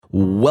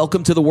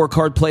Welcome to the Work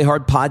Hard, Play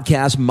Hard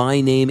podcast. My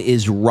name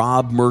is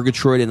Rob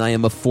Murgatroyd, and I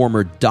am a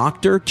former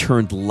doctor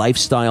turned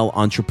lifestyle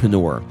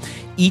entrepreneur.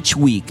 Each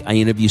week, I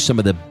interview some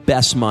of the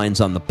best minds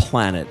on the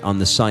planet on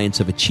the science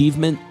of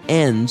achievement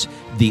and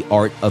the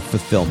art of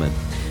fulfillment.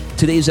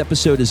 Today's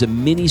episode is a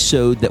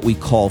mini-sode that we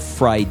call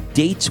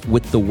Fri-Date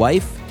with the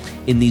Wife.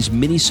 In these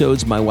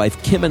mini-sodes, my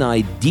wife Kim and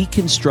I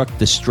deconstruct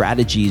the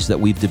strategies that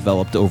we've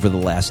developed over the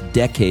last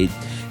decade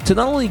to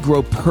not only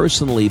grow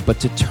personally, but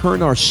to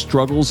turn our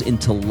struggles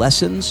into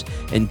lessons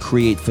and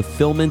create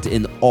fulfillment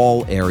in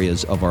all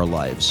areas of our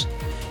lives.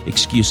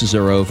 Excuses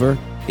are over.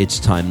 It's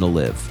time to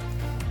live.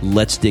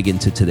 Let's dig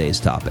into today's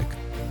topic.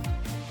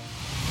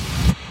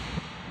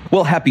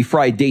 Well, happy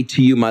Fri-Date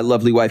to you, my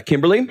lovely wife,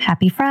 Kimberly.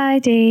 Happy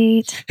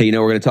Fri-Date. Hey, you know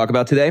what we're going to talk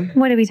about today?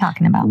 What are we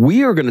talking about?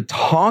 We are going to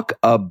talk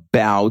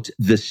about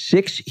the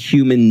 6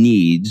 human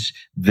needs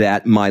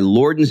that my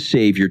Lord and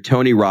Savior,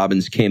 Tony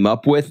Robbins, came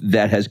up with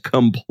that has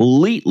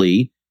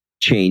completely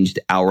changed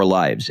our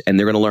lives. And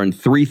they're going to learn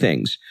 3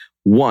 things.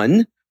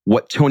 1,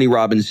 what Tony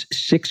Robbins'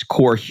 6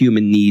 core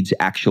human needs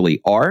actually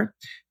are.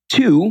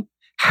 2,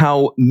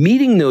 how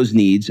meeting those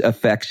needs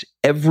affects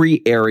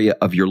every area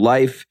of your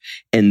life.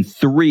 And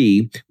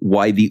 3,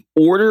 why the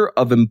order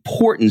of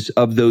importance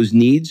of those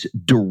needs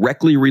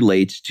directly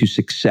relates to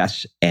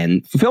success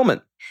and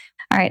fulfillment.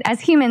 All right.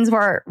 As humans,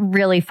 we're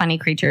really funny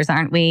creatures,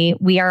 aren't we?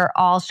 We are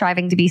all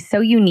striving to be so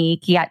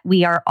unique, yet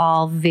we are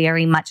all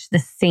very much the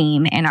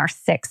same in our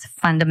 6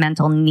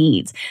 fundamental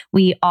needs.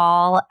 We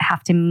all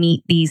have to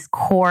meet these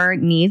core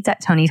needs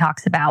that Tony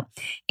talks about.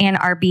 And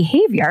our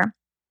behavior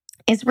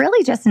is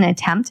really just an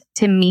attempt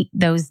to meet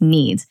those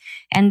needs.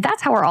 And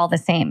that's how we're all the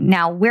same.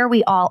 Now, where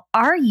we all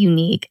are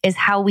unique is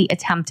how we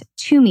attempt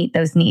to meet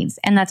those needs.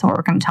 And that's what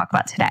we're going to talk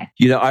about today.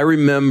 You know, I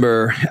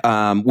remember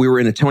we were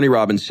in a Tony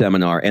Robbins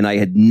seminar and I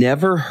had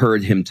never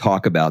heard him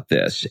talk about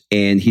this.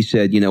 And he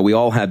said, you know, we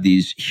all have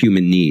these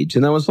human needs.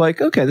 And I was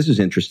like, okay, this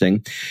is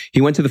interesting. He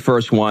went to the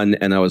first one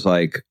and I was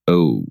like,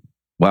 oh,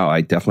 wow,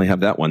 I definitely have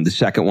that one. The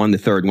second one, the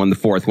third one, the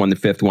fourth one, the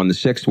fifth one, the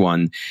sixth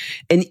one.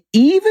 And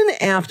even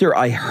after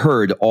I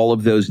heard all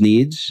of those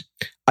needs,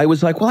 I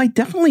was like, well, I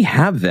definitely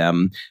have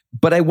them,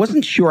 but I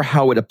wasn't sure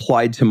how it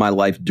applied to my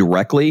life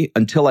directly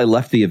until I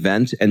left the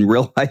event and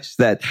realized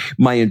that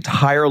my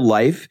entire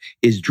life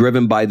is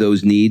driven by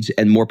those needs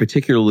and more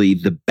particularly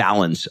the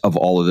balance of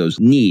all of those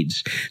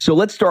needs. So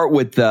let's start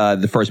with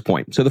the first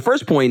point. So the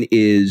first point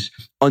is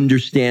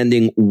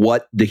understanding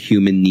what the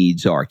human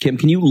needs are. Kim,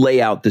 can you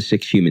lay out the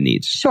 6 human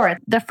needs? Sure.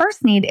 The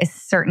first need is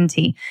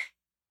certainty.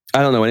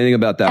 I don't know anything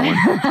about that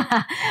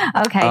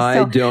one. Okay.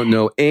 I don't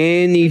know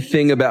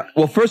anything about,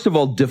 well, first of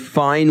all,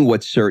 define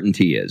what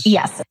certainty is.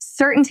 Yes.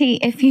 Certainty.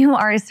 If you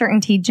are a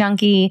certainty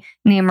junkie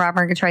named Rob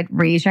Murgatroyd,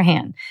 raise your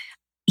hand.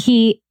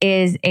 He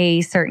is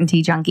a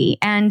certainty junkie.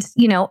 And,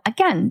 you know,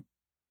 again,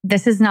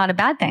 this is not a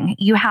bad thing.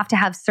 You have to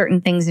have certain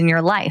things in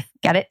your life.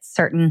 Get it?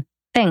 Certain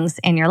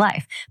things in your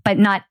life. But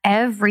not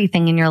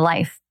everything in your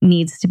life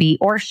needs to be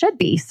or should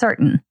be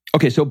certain.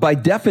 Okay, so by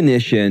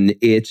definition,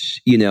 it's,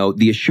 you know,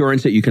 the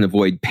assurance that you can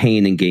avoid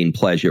pain and gain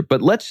pleasure.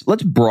 But let's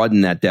broaden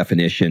that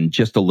definition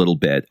just a little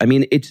bit. I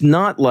mean, it's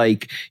not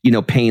like, you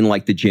know, pain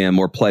like the gym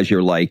or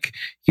pleasure like,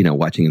 you know,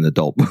 watching an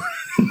adult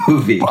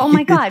movie. Oh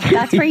my God,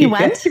 that's where you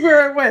went? That's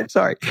where I went.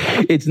 Sorry.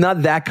 It's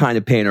not that kind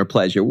of pain or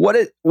pleasure. What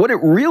it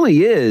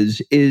really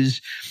is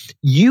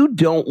you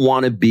don't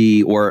want to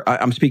be, or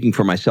I'm speaking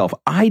for myself,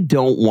 I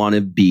don't want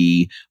to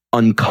be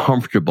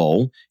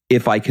uncomfortable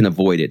if I can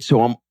avoid it.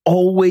 So I'm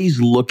always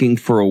looking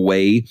for a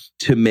way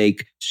to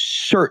make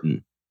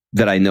certain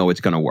that I know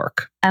it's going to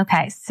work.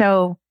 Okay.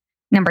 So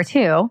number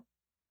 2,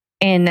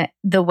 in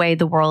the way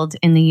the world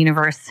in the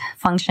universe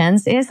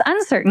functions is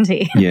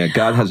uncertainty. Yeah,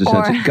 God has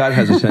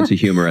a sense of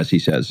humor, as he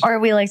says. Or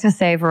we like to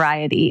say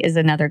variety is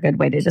another good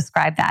way to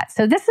describe that.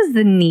 So this is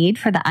the need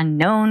for the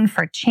unknown,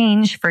 for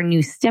change, for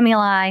new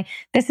stimuli.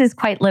 This is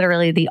quite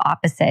literally the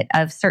opposite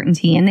of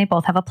certainty, and they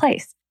both have a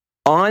place.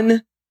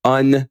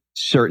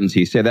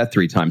 Uncertainty. Say that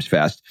 3 times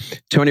fast.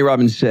 Tony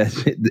Robbins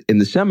says in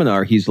the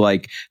seminar, he's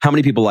like, how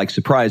many people like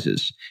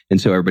surprises?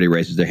 And so everybody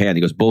raises their hand.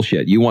 He goes,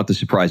 bullshit. You want the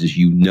surprises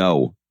you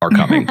know are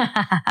coming.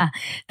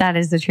 That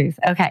is the truth.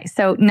 Okay.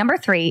 So number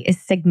 3 is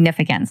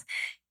significance.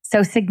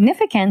 So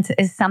significance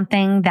is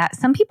something that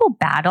some people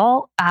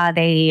battle.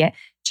 They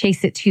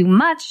chase it too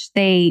much.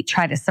 They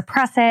try to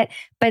suppress it.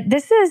 But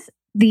this is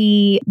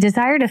the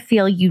desire to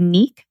feel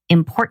unique,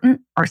 important,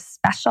 or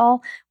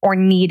special, or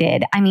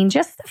needed. I mean,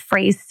 just the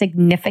phrase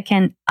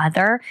significant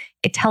other,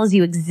 it tells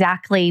you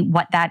exactly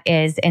what that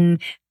is.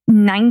 And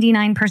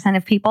 99%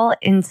 of people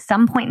in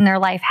some point in their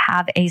life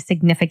have a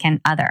significant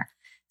other.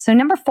 So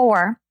number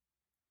 4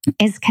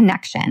 is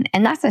connection.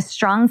 And that's a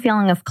strong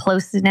feeling of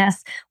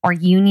closeness or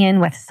union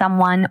with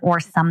someone or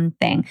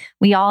something.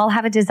 We all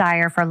have a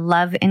desire for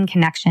love and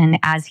connection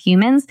as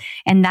humans.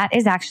 And that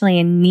is actually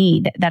a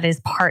need that is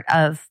part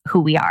of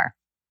who we are.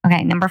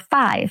 Okay. Number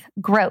 5,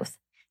 growth.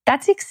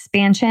 That's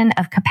expansion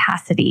of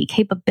capacity,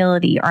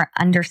 capability, or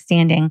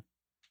understanding.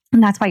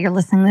 And that's why you're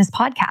listening to this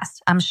podcast,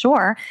 I'm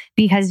sure,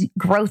 because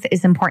growth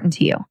is important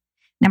to you.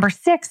 Number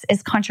 6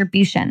 is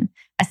contribution,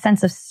 a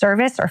sense of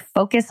service or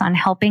focus on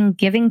helping,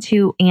 giving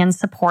to, and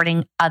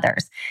supporting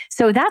others.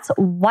 So that's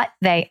what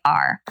they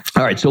are.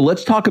 All right. So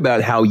let's talk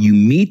about how you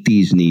meet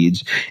these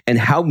needs and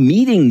how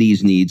meeting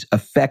these needs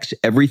affects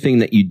everything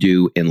that you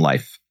do in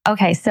life.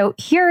 Okay. So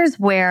here's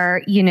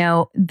where,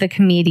 the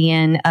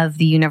comedian of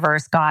the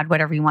universe, God,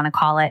 whatever you want to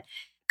call it,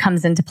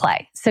 comes into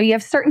play. So you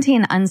have certainty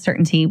and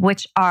uncertainty,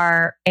 which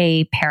are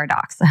a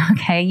paradox.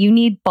 Okay. You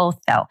need both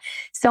though.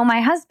 So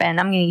my husband,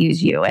 I'm going to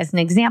use you as an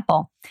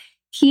example.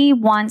 He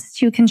wants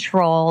to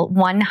control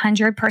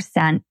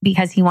 100%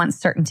 because he wants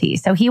certainty.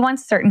 So he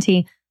wants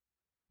certainty.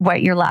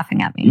 What, you're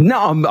laughing at me?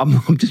 No,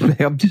 I'm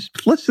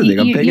just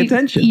listening. I'm paying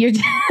attention. You're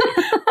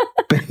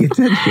paying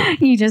attention.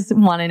 You just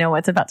want to know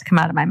what's about to come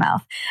out of my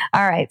mouth.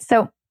 All right.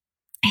 So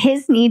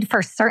his need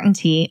for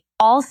certainty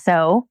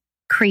also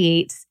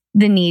creates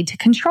the need to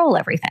control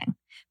everything,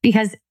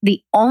 because the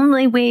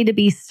only way to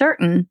be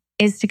certain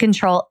is to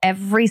control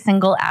every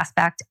single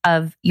aspect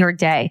of your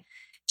day.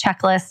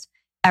 Checklist,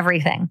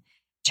 everything.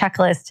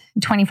 Checklist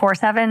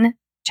 24/7,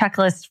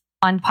 checklist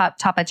on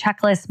top of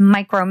checklist,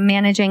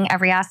 micromanaging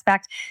every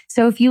aspect.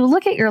 So if you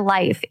look at your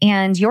life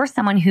and you're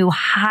someone who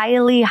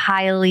highly,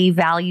 highly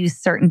values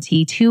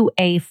certainty to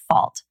a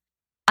fault,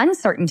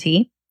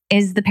 uncertainty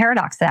is the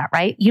paradox of that,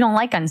 right? You don't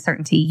like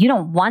uncertainty. You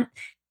don't want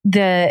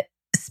the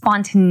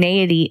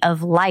spontaneity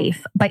of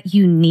life, but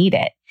you need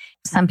it.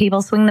 Some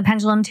people swing the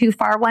pendulum too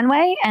far one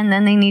way, and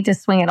then they need to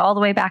swing it all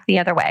the way back the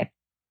other way.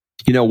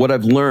 What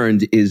I've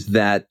learned is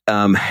that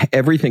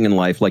everything in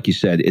life, like you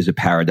said, is a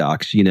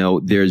paradox.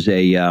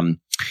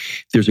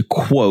 There's a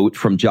quote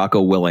from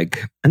Jocko Willink.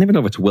 I don't even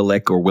know if it's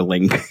Willick or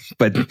Willink,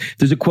 but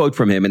there's a quote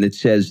from him, and it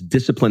says,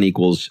 discipline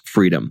equals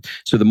freedom.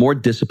 So the more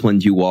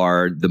disciplined you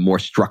are, the more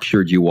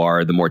structured you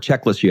are, the more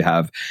checklists you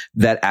have,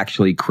 that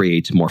actually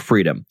creates more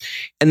freedom.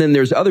 And then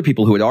there's other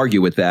people who would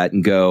argue with that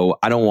and go,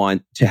 I don't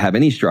want to have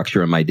any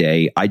structure in my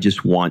day. I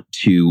just want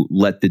to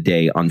let the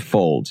day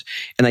unfold.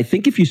 And I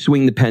think if you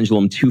swing the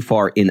pendulum too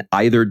far in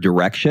either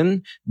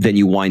direction, then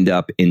you wind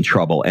up in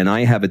trouble. And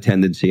I have a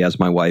tendency, as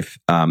my wife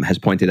has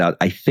pointed out,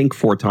 I think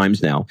 4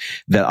 times now,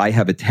 that I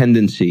have a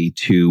tendency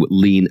to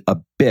lean a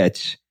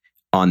bit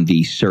on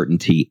the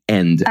certainty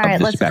end of the spectrum. All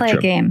right, let's play a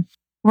game.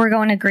 We're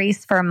going to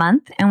Greece for a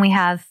month, and we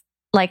have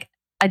like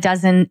a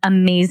dozen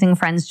amazing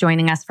friends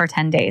joining us for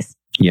 10 days.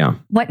 Yeah.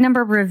 What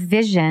number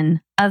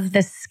revision of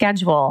the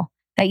schedule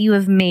that you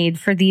have made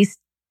for these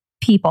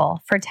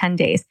people for 10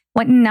 days?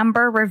 What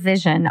number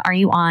revision are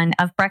you on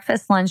of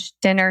breakfast, lunch,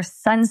 dinner,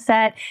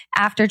 sunset,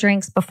 after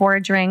drinks, before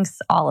drinks,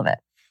 all of it?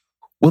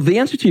 Well, the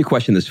answer to your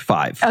question is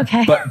 5.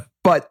 Okay.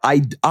 But I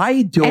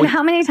don't. And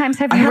how many times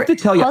have you? I have to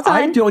tell you,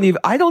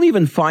 I don't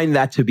even find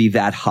that to be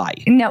that high.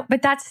 No,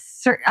 but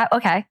that's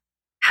okay.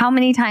 How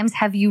many times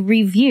have you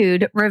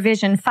reviewed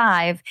revision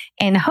 5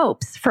 in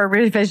hopes for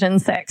revision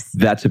 6?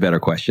 That's a better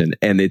question,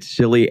 and it's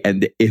silly.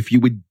 And if you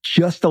would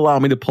just allow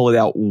me to pull it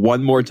out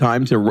one more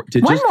time to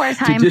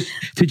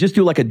just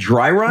do like a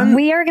dry run.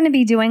 We are going to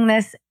be doing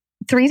this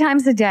 3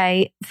 times a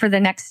day for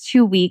the next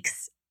 2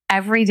 weeks.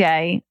 Every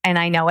day, and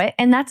I know it.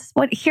 And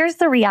here's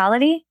the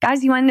reality.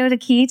 Guys, you want to know the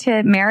key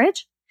to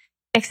marriage?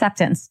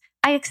 Acceptance.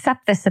 I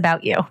accept this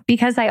about you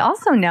because I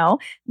also know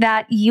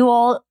that you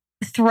all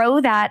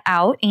throw that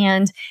out.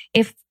 And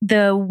if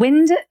the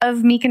wind of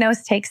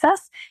Mykonos takes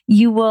us,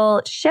 you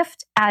will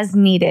shift as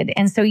needed.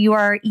 And so you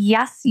are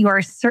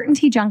a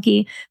certainty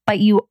junkie, but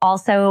you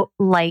also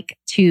like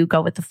to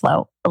go with the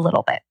flow a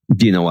little bit.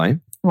 Do you know why?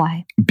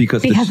 Why?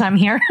 Because I'm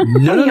here.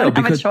 No.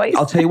 Because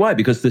I'll tell you why.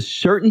 Because the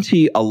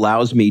certainty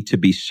allows me to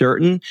be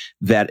certain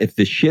that if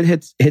the shit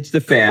hits the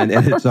fan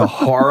and it's a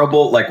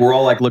horrible, like we're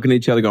all like looking at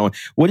each other going,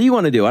 what do you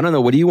want to do? I don't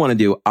know. What do you want to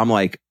do? I'm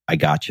like, I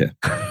got you.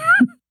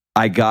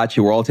 I got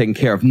you. We're all taken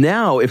care of.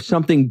 Now, if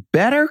something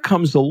better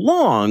comes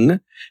along,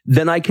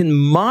 then I can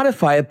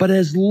modify it. But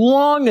as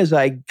long as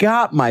I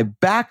got my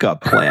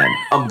backup plan,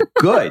 I'm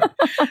good.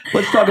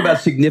 Let's talk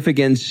about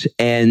significance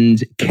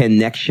and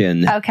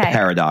connection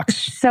paradox.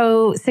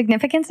 So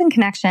significance and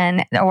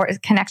connection, or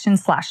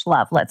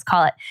connection/love, let's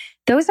call it.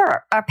 Those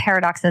are a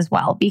paradox as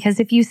well,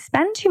 because if you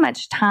spend too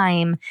much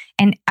time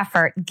and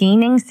effort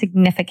gaining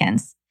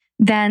significance,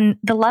 then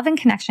the love and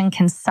connection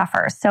can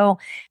suffer. So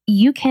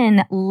you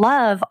can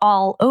love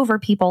all over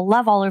people,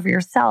 love all over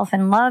yourself,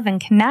 and love and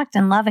connect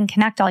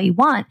all you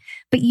want.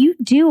 But you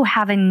do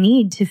have a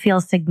need to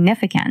feel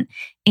significant.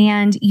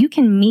 And you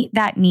can meet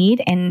that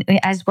need, and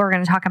as we're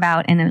going to talk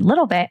about in a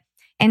little bit,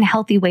 in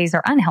healthy ways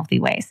or unhealthy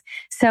ways.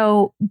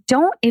 So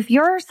if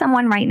you're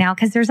someone right now,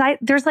 because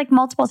there's like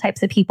multiple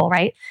types of people,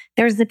 right?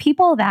 There's the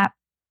people that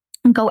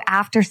go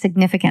after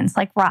significance,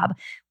 like Rob.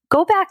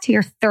 Go back to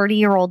your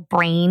 30-year-old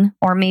brain,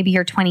 or maybe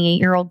your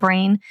 28-year-old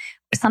brain,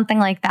 something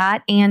like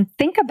that, and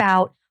think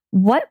about,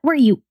 what were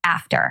you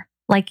after?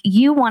 Like,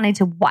 you wanted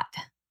to what?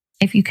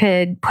 If you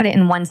could put it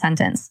in one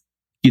sentence.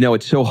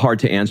 It's so hard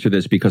to answer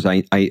this because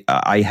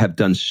I have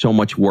done so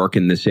much work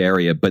in this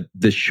area, but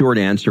the short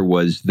answer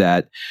was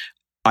that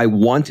I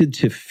wanted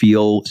to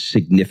feel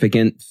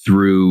significant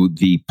through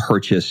the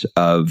purchase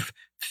of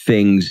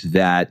things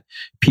that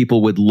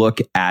people would look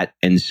at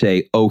and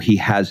say, oh, he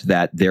has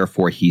that,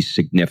 therefore he's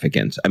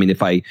significant. I mean,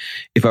 if I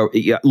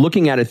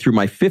looking at it through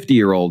my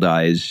 50-year-old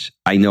eyes,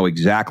 I know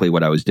exactly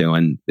what I was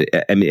doing.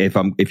 I mean,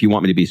 if you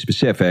want me to be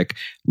specific,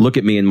 look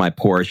at me in my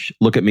Porsche,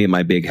 look at me in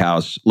my big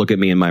house, look at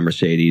me in my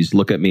Mercedes,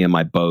 look at me in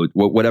my boat,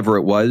 whatever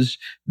it was,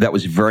 that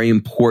was very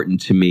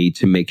important to me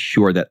to make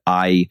sure that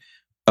I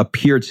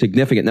appeared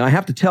significant. Now, I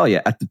have to tell you,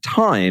 at the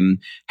time,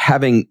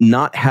 having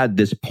not had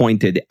this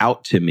pointed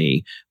out to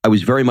me, I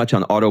was very much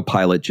on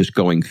autopilot, just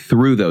going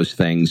through those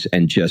things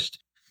and just...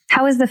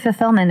 How is the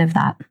fulfillment of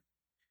that?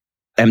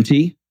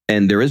 Empty,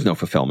 and there is no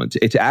fulfillment.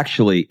 It's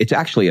actually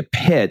a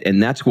pit,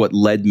 and that's what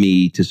led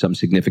me to some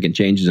significant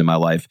changes in my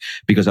life,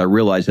 because I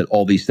realized that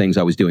all these things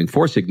I was doing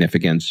for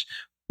significance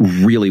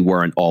really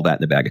weren't all that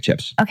in a bag of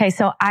chips. Okay,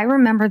 so I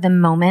remember the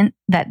moment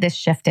that this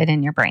shifted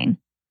in your brain.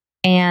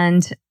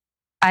 And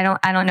I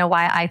don't know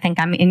why I think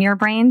I'm in your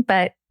brain,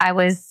 but I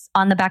was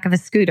on the back of a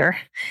scooter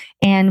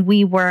and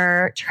we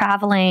were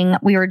driving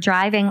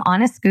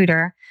on a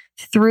scooter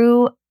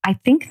through, I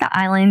think the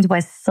island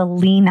was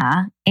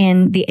Salina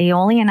in the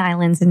Aeolian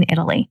Islands in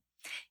Italy.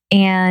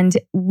 And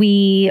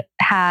we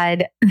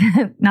had,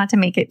 not to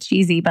make it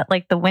cheesy, but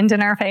like the wind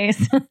in our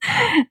face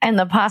and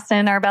the pasta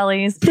in our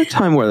bellies. The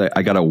time where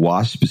I got a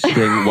wasp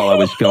sting while I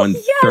was going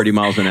yes, 30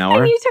 miles an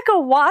hour. And you took a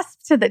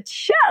wasp to the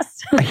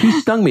chest. He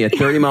stung me at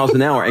 30 miles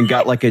an hour and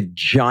got like a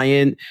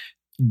giant,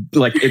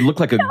 like it looked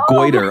like a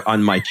goiter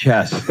on my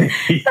chest.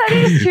 That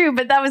is true,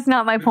 but that was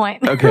not my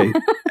point. Okay.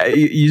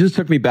 You just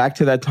took me back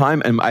to that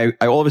time, and I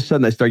all of a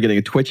sudden I started getting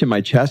a twitch in my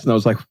chest, and I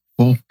was like,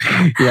 oh.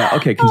 Yeah,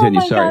 okay, continue.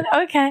 Oh my Sorry.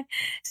 God. Okay.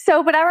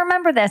 So, but I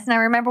remember this, and I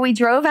remember we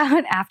drove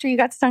out after you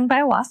got stung by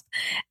a wasp,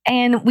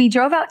 and we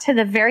drove out to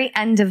the very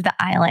end of the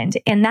island.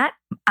 And that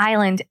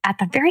island at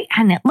the very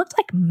end, it looked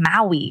like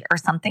Maui or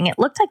something. It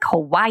looked like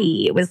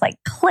Hawaii. It was like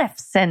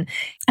cliffs. And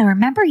I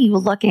remember you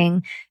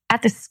looking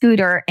at the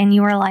scooter and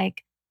you were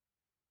like,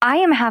 I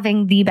am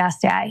having the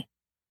best day.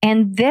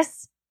 And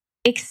this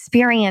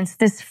experience,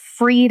 this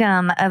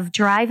freedom of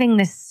driving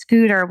this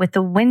scooter with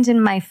the wind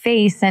in my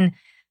face, and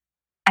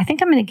I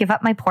think I'm going to give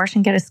up my Porsche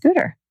and get a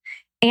scooter.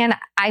 And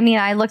I mean,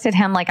 I looked at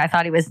him like I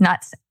thought he was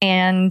nuts,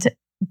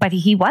 but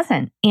he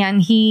wasn't.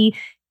 And he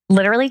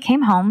literally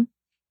came home,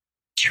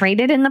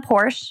 traded in the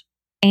Porsche,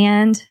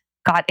 and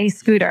got a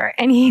scooter.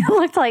 And he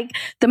looked like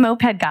the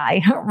moped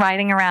guy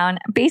riding around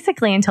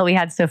basically until we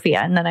had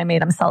Sophia. And then I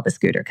made him sell the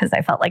scooter because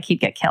I felt like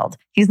he'd get killed.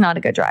 He's not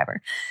a good driver.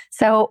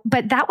 So,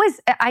 but that was,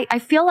 I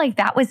feel like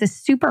that was a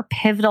super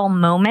pivotal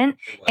moment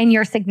in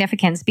your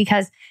significance,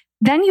 because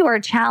then you were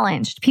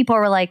challenged. People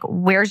were like,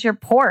 where's your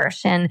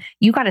Porsche? And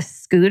you got a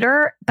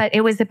scooter, but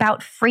it was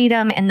about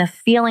freedom and the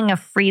feeling of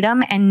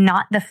freedom and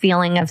not the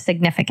feeling of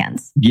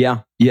significance. Yeah.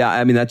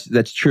 I mean,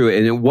 that's true.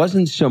 And it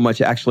wasn't so much,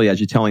 actually, as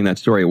you're telling that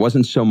story, it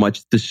wasn't so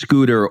much the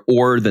scooter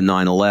or the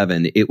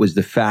 911. It was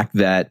the fact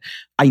that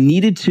I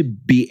needed to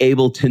be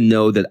able to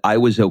know that I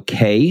was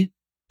okay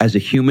as a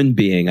human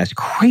being, as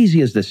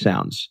crazy as this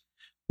sounds,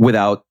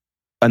 without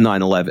a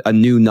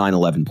new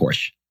 911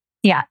 Porsche.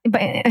 Yeah.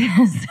 But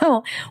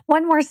so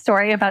one more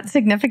story about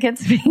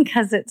significance,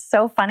 because it's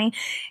so funny.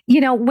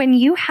 You know, when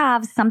you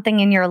have something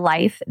in your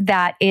life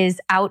that is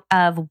out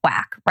of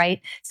whack,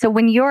 right? So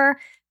when you're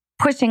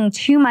pushing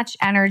too much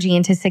energy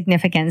into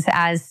significance,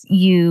 as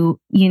you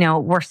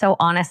were so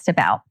honest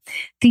about,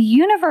 the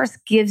universe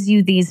gives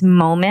you these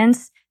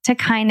moments to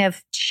kind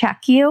of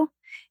check you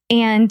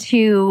and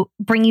to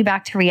bring you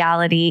back to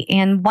reality.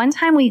 And one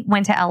time we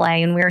went to LA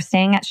and we were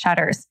staying at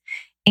Shutters.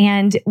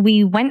 And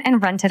we went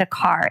and rented a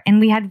car,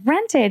 and we had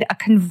rented a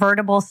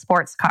convertible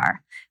sports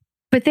car,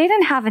 but they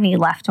didn't have any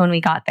left when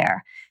we got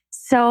there.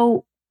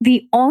 So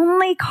the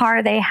only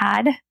car they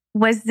had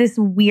was this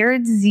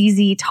weird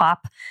ZZ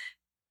Top.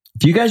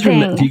 Do you guys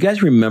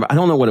remember? I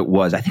don't know what it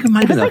was. I think it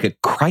might have been like a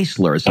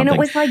Chrysler or something. And it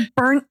was like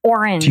burnt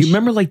orange. Do you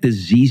remember like the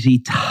ZZ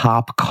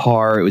Top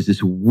car? It was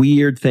this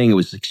weird thing. It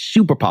was like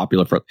super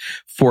popular for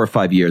 4 or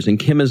 5 years. And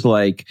Kim is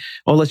like,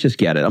 oh, let's just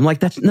get it. I'm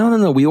like,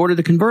 no. We ordered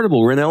a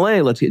convertible. We're in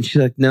LA. Let's get. And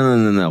she's like,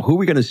 no. Who are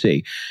we going to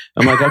see?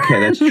 I'm like, okay,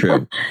 that's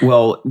true.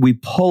 Well, we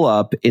pull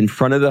up in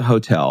front of the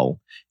hotel.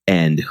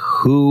 And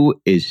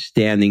who is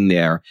standing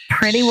there?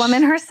 Pretty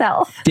woman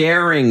herself.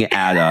 Staring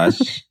at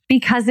us.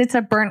 Because it's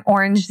a burnt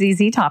orange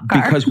ZZ Top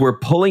car. Because we're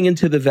pulling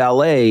into the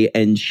valet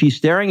and she's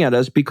staring at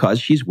us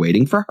because she's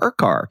waiting for her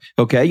car.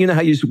 Okay? You know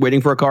how you're waiting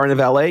for a car in the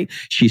valet?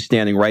 She's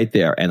standing right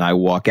there. And I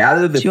walk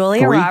out of the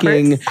Julia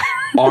freaking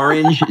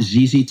orange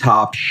ZZ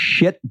Top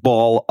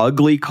shitball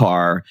ugly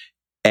car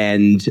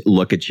and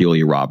look at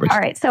Julia Roberts. All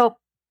right. So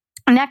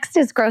next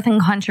is growth and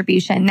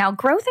contribution. Now,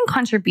 growth and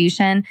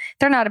contribution,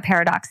 they're not a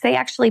paradox. They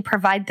actually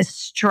provide the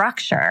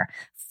structure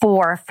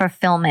for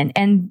fulfillment.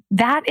 And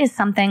that is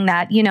something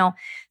that,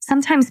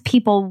 sometimes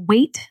people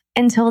wait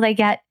until they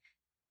get,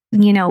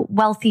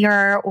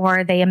 wealthier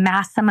or they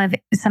amass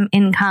some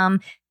income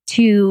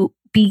to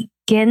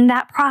begin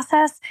that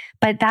process.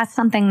 But that's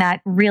something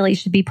that really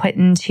should be put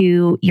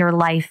into your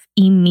life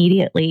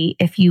immediately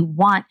if you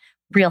want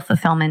real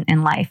fulfillment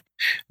in life.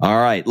 All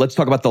right, let's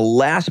talk about the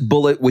last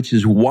bullet, which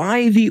is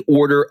why the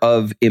order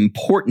of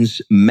importance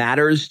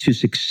matters to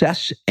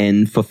success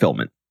and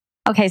fulfillment.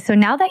 Okay, so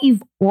now that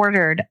you've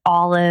ordered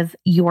all of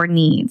your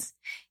needs,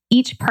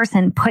 each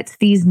person puts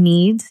these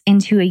needs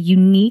into a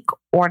unique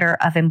order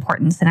of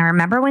importance. And I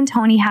remember when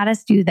Tony had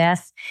us do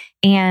this,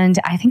 and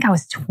I think I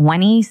was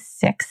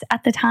 26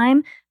 at the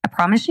time. I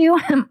promise you,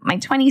 my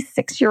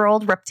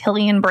 26-year-old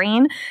reptilian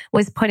brain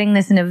was putting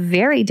this in a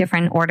very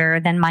different order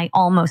than my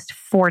almost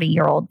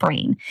 40-year-old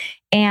brain.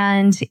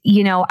 And,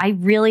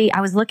 I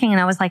was looking and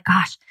I was like,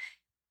 gosh,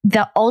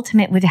 the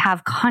ultimate would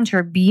have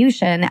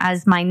contribution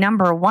as my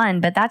number one,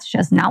 but that's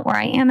just not where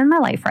I am in my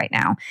life right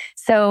now.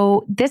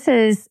 So this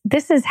is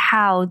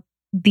how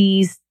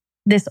this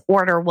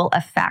order will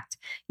affect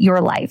your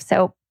life.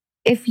 So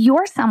if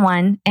you're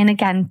someone, and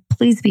again,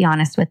 please be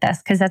honest with this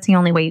because that's the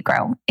only way you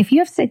grow. If you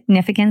have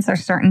significance or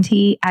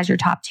certainty as your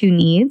top two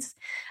needs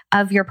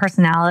of your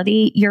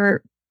personality,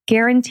 you're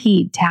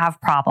guaranteed to have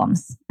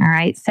problems. All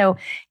right. So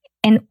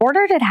in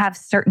order to have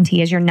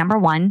certainty as your number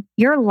one,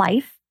 your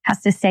life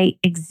has to stay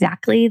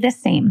exactly the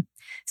same.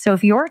 So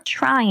if you're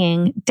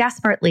trying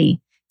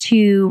desperately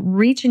to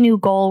reach a new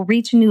goal,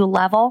 reach a new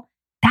level,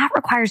 that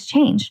requires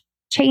change.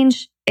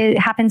 Change, it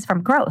happens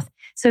from growth.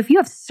 So if you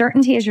have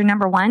certainty as your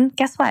number one,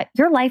 guess what?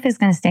 Your life is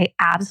going to stay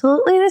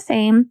absolutely the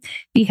same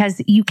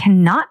because you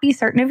cannot be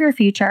certain of your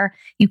future.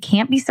 You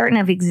can't be certain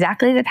of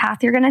exactly the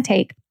path you're going to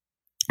take.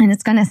 And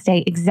it's going to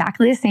stay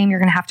exactly the same. You're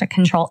going to have to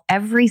control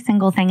every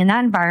single thing in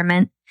that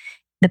environment,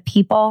 the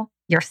people,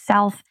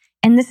 yourself.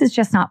 And this is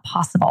just not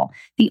possible.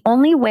 The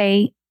only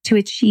way to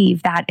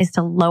achieve that is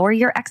to lower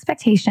your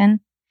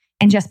expectation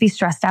and just be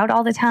stressed out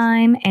all the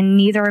time. And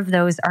neither of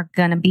those are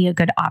going to be a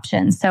good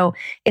option. So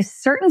if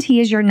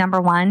certainty is your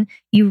number one,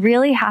 you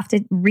really have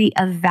to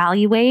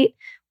reevaluate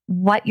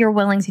what you're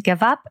willing to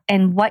give up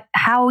and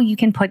how you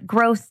can put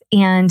growth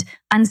and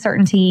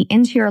uncertainty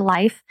into your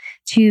life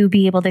to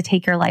be able to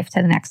take your life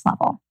to the next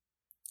level.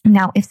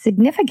 Now, if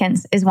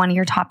significance is one of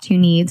your top two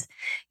needs,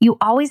 you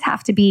always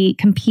have to be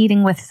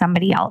competing with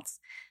somebody else.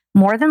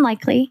 More than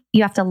likely,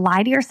 you have to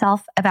lie to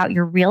yourself about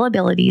your real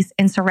abilities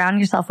and surround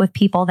yourself with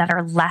people that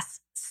are less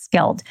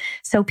skilled.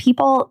 So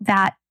people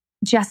that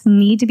just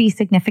need to be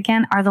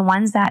significant are the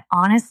ones that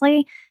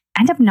honestly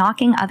end up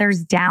knocking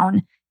others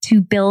down to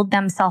build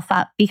themselves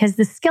up because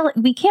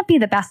we can't be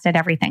the best at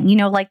everything.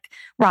 Like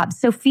Rob,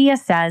 Sophia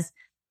says,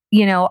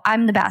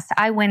 I'm the best.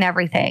 I win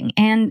everything.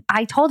 And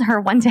I told her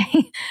one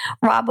day,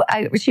 Rob,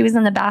 she was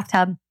in the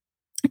bathtub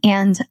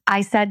and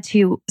I said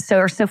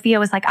Sophia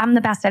was like, I'm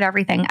the best at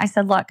everything. I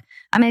said, look,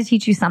 I'm going to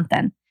teach you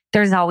something.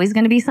 There's always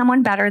going to be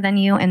someone better than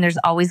you, and there's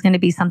always going to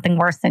be something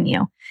worse than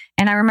you.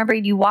 And I remember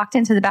you walked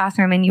into the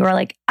bathroom and you were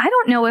like, I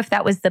don't know if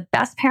that was the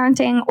best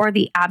parenting or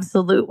the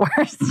absolute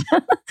worst.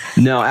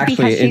 No, actually,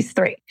 because she's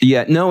 3.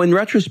 Yeah, no. In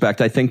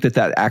retrospect, I think that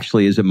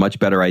actually is a much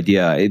better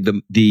idea.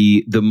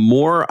 The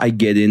more I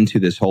get into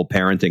this whole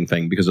parenting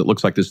thing, because it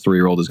looks like this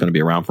 3-year-old is going to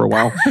be around for a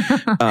while,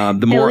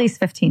 the more at least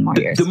 15 more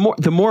years.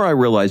 The more I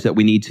realize that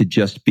we need to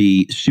just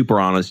be super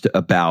honest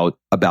about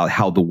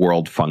how the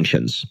world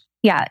functions.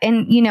 Yeah.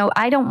 And,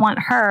 I don't want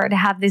her to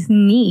have this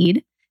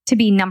need to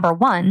be number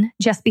one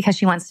just because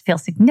she wants to feel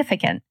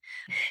significant.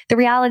 The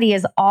reality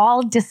is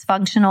all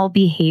dysfunctional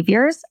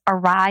behaviors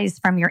arise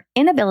from your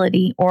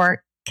inability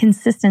or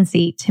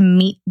consistency to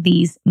meet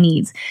these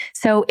needs.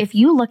 So if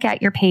you look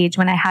at your page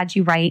when I had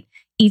you write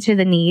each of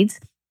the needs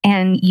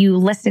and you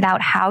listed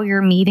out how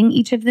you're meeting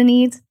each of the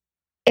needs,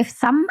 if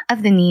some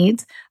of the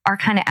needs are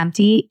kind of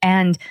empty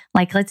and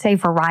like, let's say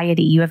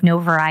variety, you have no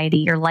variety,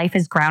 your life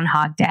is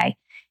Groundhog Day.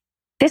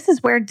 This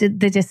is where the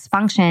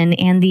dysfunction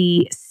and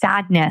the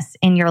sadness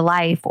in your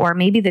life, or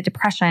maybe the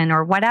depression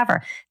or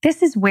whatever,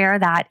 this is where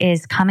that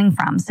is coming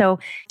from. So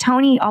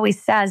Tony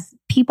always says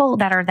people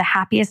that are the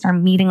happiest are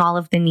meeting all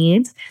of the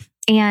needs.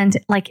 And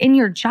like in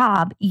your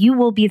job, you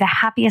will be the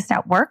happiest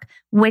at work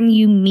when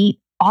you meet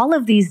all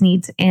of these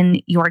needs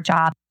in your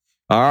job.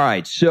 All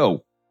right.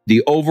 So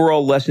the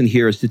overall lesson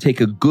here is to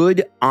take a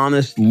good,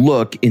 honest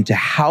look into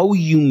how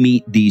you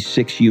meet these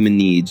 6 human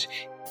needs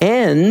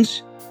and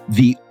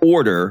the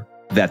order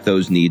that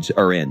those needs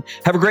are in.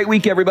 Have a great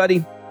week,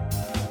 everybody.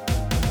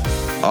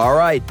 All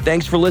right.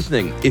 Thanks for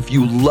listening. If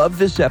you love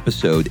this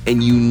episode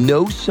and you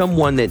know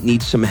someone that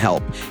needs some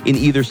help in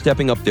either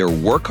stepping up their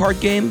work hard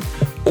game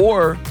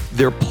or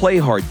their play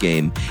hard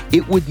game,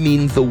 it would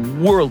mean the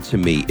world to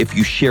me if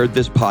you shared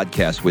this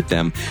podcast with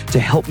them to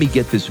help me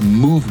get this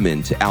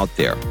movement out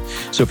there.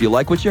 So if you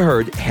like what you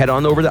heard, head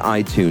on over to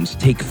iTunes,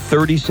 take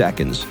 30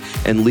 seconds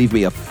and leave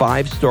me a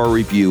 5-star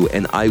review,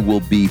 and I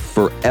will be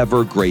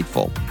forever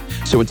grateful.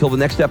 So until the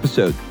next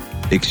episode,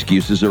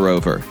 excuses are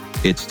over.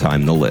 It's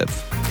time to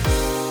live.